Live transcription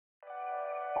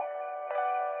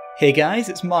Hey guys,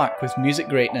 it's Mark with Music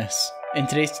Greatness. In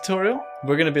today's tutorial,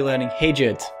 we're going to be learning Hey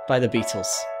Jude by the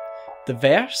Beatles. The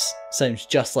verse sounds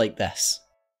just like this.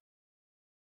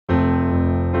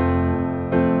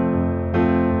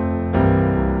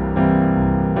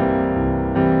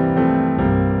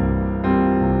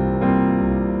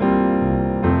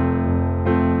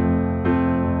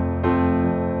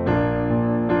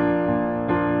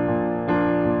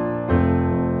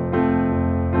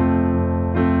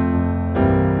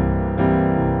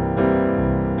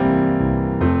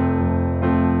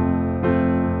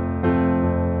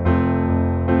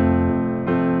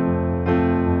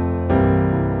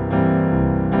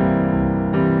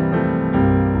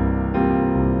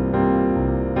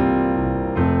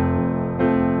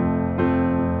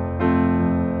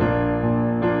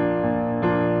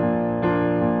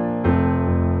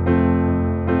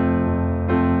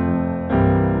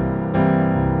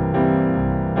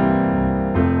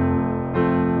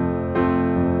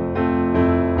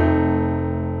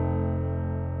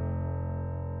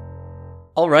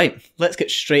 Alright, let's get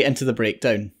straight into the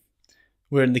breakdown.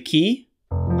 We're in the key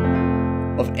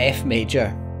of F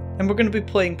major, and we're going to be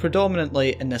playing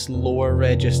predominantly in this lower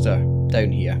register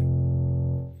down here.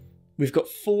 We've got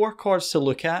 4 chords to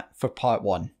look at for part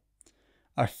 1.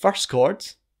 Our first chord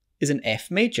is an F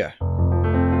major.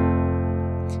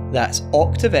 That's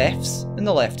octave Fs in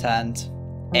the left hand,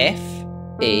 F,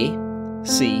 A,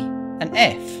 C and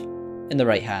F in the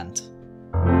right hand.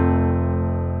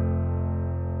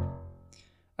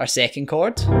 Our second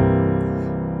chord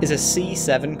is a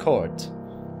C7 chord.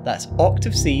 That's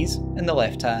octave Cs in the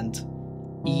left hand,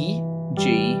 E,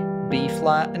 G, B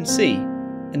flat and C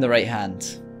in the right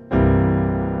hand.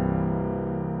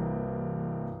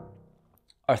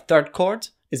 Our third chord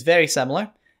is very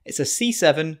similar. It's a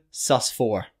C7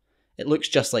 sus4. It looks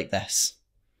just like this.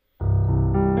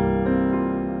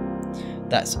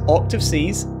 That's octave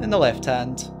Cs in the left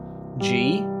hand,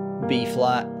 G, B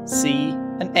flat, C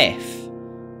and F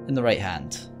in the right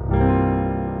hand.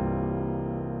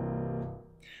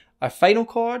 Our final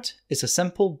chord is a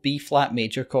simple B flat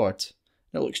major chord.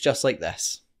 It looks just like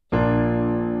this.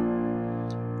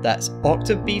 That's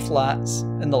octave B flats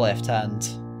in the left hand,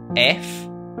 F,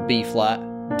 B flat,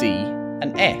 D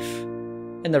and F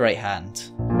in the right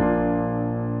hand.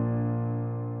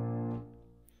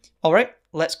 Alright,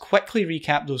 let's quickly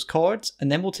recap those chords and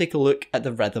then we'll take a look at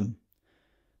the rhythm.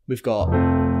 We've got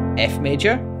F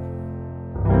major,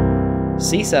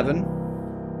 C7,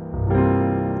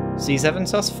 C7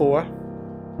 sus4,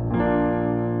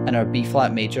 and our B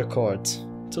flat major chord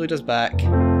to lead us back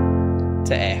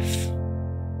to F.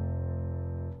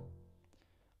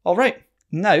 Alright,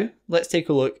 now let's take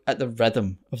a look at the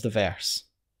rhythm of the verse.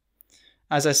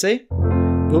 As I say,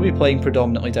 we'll be playing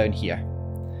predominantly down here.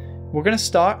 We're going to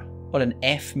start on an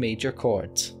F major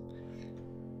chord.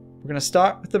 We're going to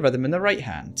start with the rhythm in the right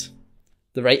hand.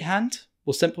 The right hand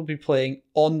will simply be playing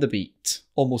on the beat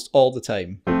almost all the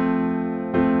time.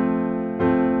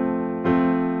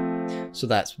 So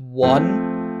that's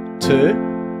 1,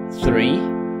 2, 3,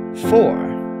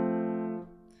 4.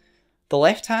 The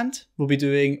left hand will be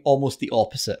doing almost the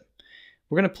opposite.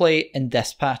 We're going to play in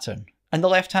this pattern, and the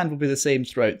left hand will be the same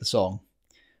throughout the song.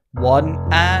 1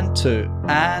 and 2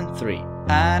 and 3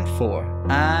 and 4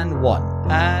 and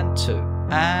 1 and 2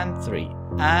 and 3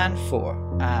 and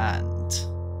 4 and...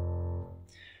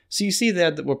 So you see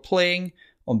there that we're playing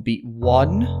on beat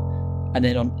 1 and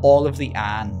then on all of the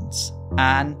ands.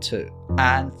 And 2,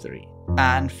 and 3,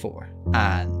 and 4,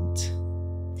 and.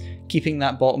 Keeping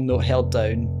that bottom note held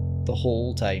down the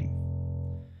whole time.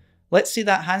 Let's see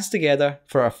that hands together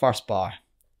for our first bar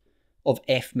of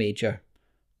F major.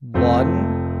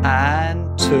 1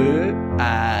 and 2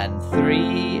 and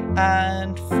 3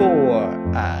 and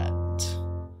 4 and.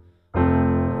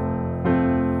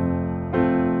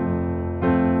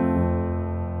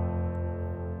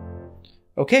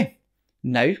 Okay,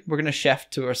 now we're going to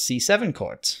shift to our C7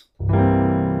 chord.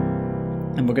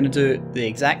 And we're going to do the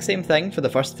exact same thing for the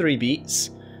first 3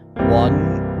 beats.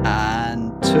 1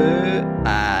 and 2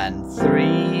 and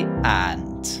 3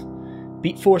 and.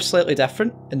 Beat 4 is slightly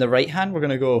different. In the right hand we're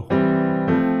going to go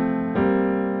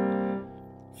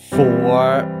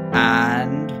 4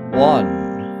 and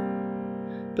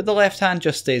 1. But the left hand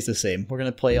just stays the same. We're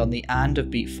going to play on the and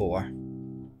of beat 4.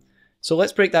 So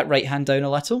let's break that right hand down a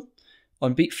little.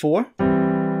 On beat 4,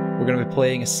 we're going to be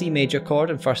playing a C major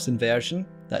chord in first inversion.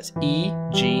 That's E,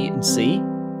 G and C.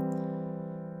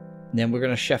 And then we're going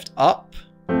to shift up.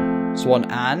 So on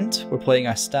and, we're playing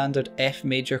a standard F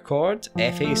major chord,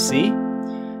 F, A, C.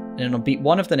 And then on beat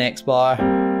 1 of the next bar,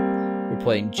 we're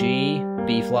playing G,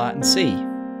 B flat and C.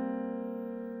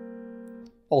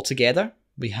 Altogether,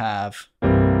 we have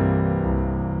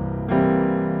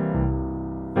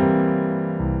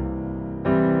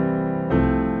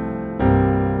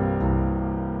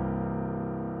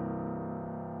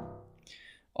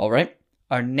Alright,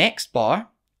 our next bar,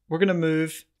 we're going to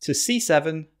move to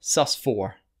C7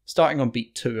 sus4, starting on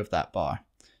beat 2 of that bar.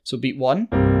 So beat 1,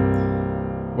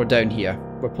 we're down here.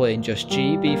 We're playing just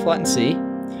G, B flat and C.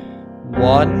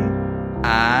 1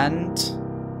 and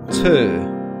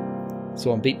 2.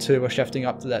 So on beat 2 we're shifting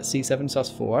up to that C7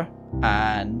 sus4,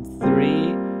 and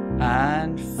 3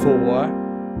 and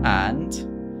 4 and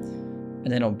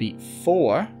then on beat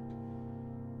 4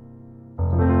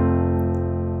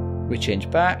 we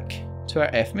change back to our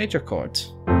F major chord.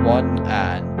 1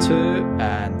 and 2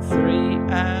 and 3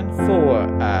 and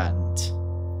 4 and.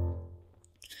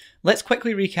 Let's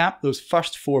quickly recap those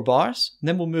first 4 bars, and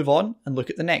then we'll move on and look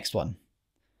at the next one.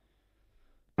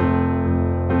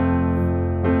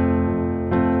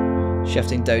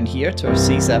 Shifting down here to our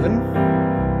C7.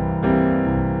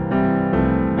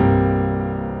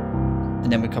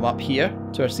 And then we come up here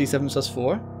to our C7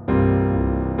 sus4.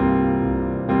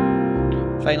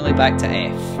 Finally back to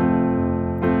F.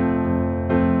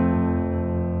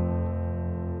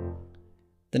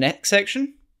 The next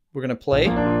section, we're going to play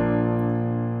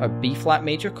our B flat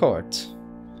major chord.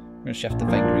 I'm going to shift the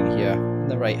fingering here in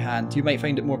the right hand. You might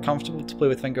find it more comfortable to play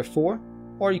with finger 4,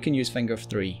 or you can use finger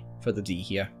 3 for the D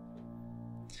here.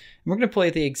 And we're going to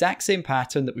play the exact same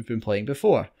pattern that we've been playing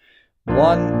before.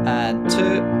 1 and 2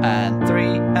 and 3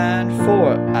 and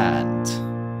 4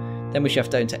 and. Then we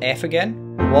shift down to F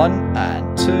again. 1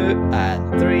 and 2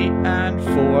 and 3 and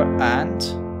 4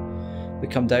 and. We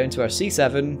come down to our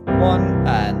C7. 1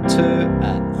 and 2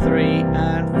 and 3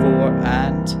 and 4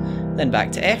 and. Then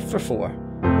back to F for 4.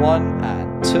 1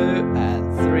 and 2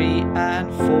 and 3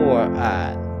 and 4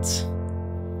 and.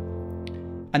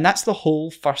 And that's the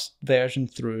whole first version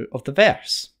through of the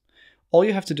verse. All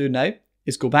you have to do now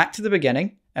is go back to the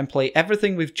beginning and play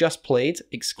everything we've just played,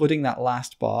 excluding that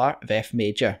last bar of F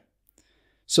major.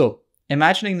 So,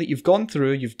 imagining that you've gone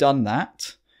through, you've done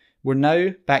that, we're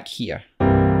now back here. 2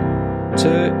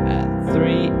 and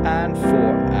 3 and 4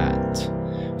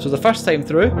 and. So the first time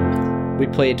through, we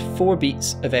played 4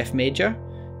 beats of F major.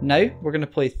 Now we're going to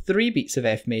play 3 beats of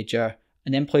F major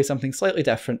and then play something slightly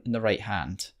different in the right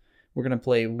hand. We're going to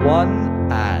play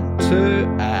 1 and 2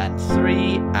 and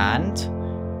 3 and.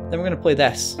 Then we're going to play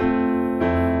this.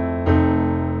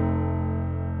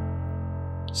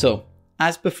 So,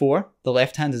 as before, the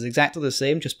left hand is exactly the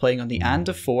same, just playing on the and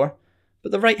of 4,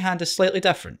 but the right hand is slightly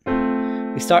different.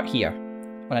 We start here,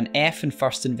 on an F in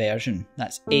first inversion.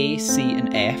 That's A, C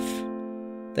and F.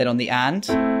 Then on the and,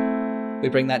 we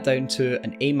bring that down to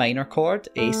an A minor chord,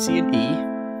 A, C and E.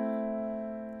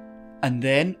 And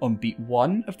then on beat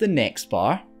 1 of the next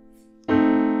bar,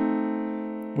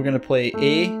 we're going to play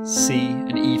A, C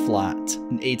and E flat,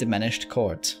 an A diminished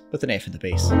chord, with an F in the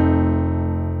bass.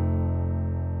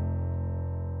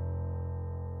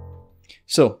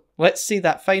 So, let's see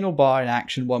that final bar in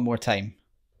action one more time.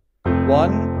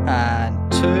 1 and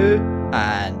 2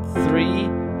 and 3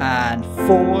 and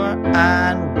 4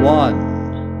 and 1.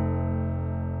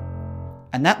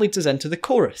 And that leads us into the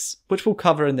chorus, which we'll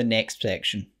cover in the next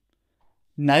section.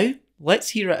 Now,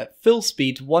 let's hear it at full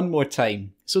speed one more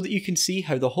time, so that you can see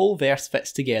how the whole verse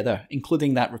fits together,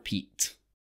 including that repeat.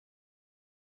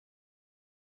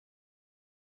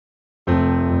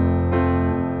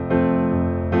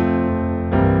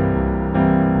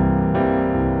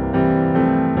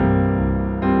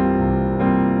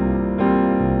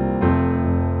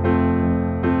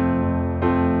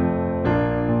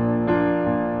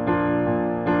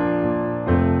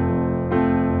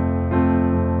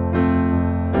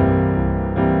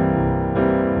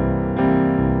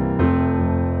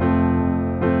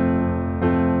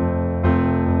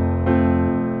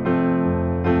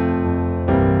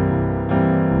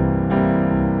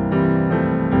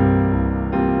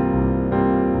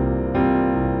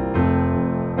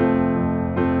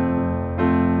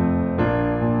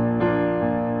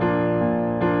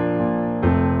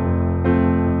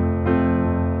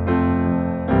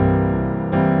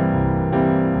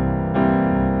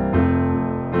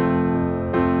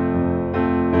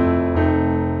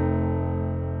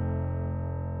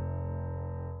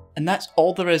 And that's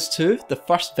all there is to the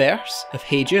first verse of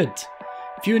Hey Jude.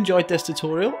 If you enjoyed this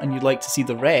tutorial and you'd like to see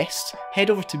the rest, head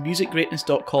over to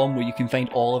musicgreatness.com where you can find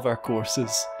all of our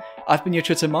courses. I've been your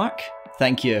tutor Mark,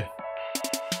 thank you.